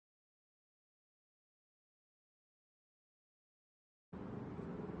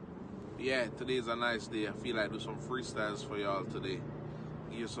Yeah, today's a nice day. I feel like do some freestyles for y'all today.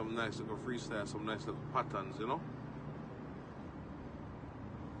 Give you some nice little freestyles, some nice little patterns, you know?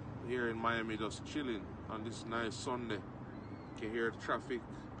 Here in Miami, just chilling on this nice Sunday. You can hear the traffic.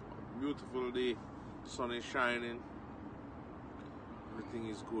 Beautiful day. Sun is shining. Everything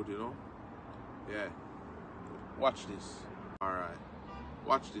is good, you know? Yeah. Watch this. Alright.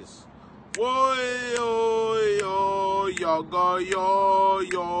 Watch this. Whoa, yo, yo, yo, go, yo,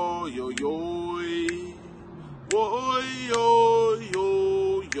 yo, yo, yo. Whoa, yo,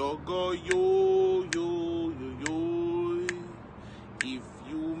 yo, yo, go, yo, yo, yo, yo. If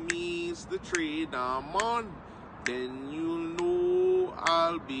you miss the train I'm on, then you'll know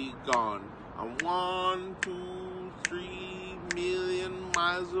I'll be gone. I'm 1, 2, 3 million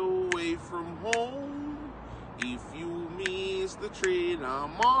miles away from home. If you miss the train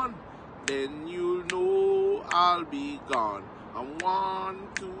I'm on, then you'll know I'll be gone. I'm 1,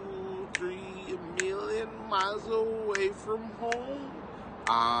 2, 3 million miles away from home.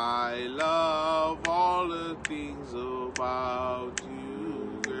 I love all the things about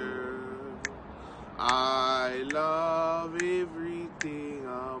you, girl. I love everything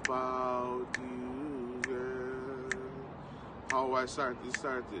about you, girl. How I started.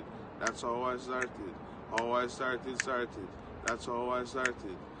 That's how I started. How I started. That's how I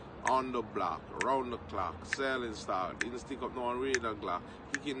started. On the block, around the clock, selling stock. Didn't stick up no one radar clock.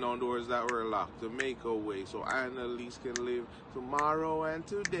 Kicking down doors that were locked to make a way so Annalise can live tomorrow and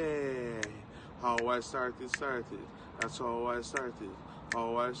today. How I started. That's how I started.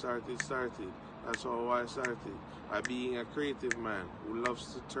 How I started. That's how I started. By being a creative man who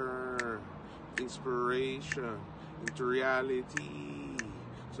loves to turn inspiration into reality,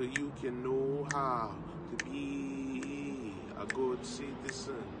 so you can know how to be a good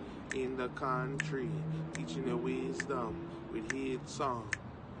citizen in the country, teaching the wisdom with hit song.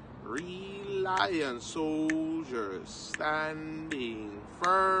 Reliant soldiers standing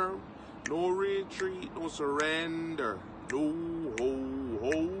firm, no retreat, no surrender, no ho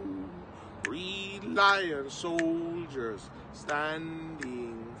ho. Reliant soldiers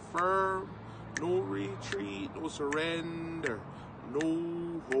standing firm, no retreat, no surrender,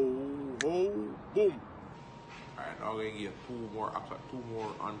 no ho ho. Boom. Alright, now I'm gonna get two more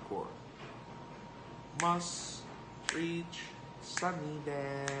encore. Must reach sunny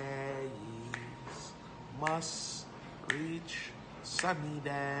days. Must reach sunny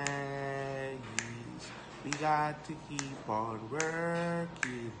days. We got to keep on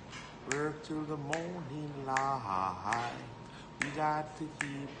working. Work till the morning light. We got to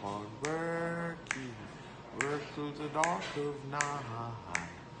keep on working. Work till the dark of night.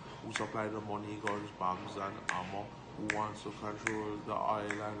 Who supply the money, guns, bombs, and ammo? Who wants to control the oil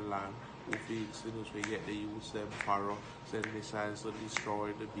and land? Who fix the news we get the use them furrow? Send missiles to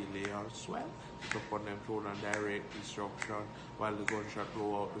destroy the billions. Swell, sit upon them throne and direct destruction. While the gunshot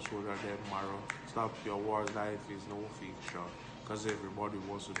blow out the soldier them marrow. Stop your wars, life is no fiction. Cause everybody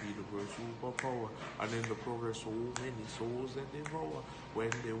wants to be the world superpower. And in the progress, so many souls that devour.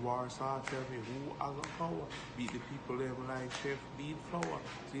 When the war starts, tell me who I got power. Beat the people them like chef beat flour.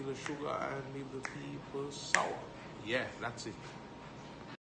 Steal the sugar and leave the people sour. Yeah, that's it.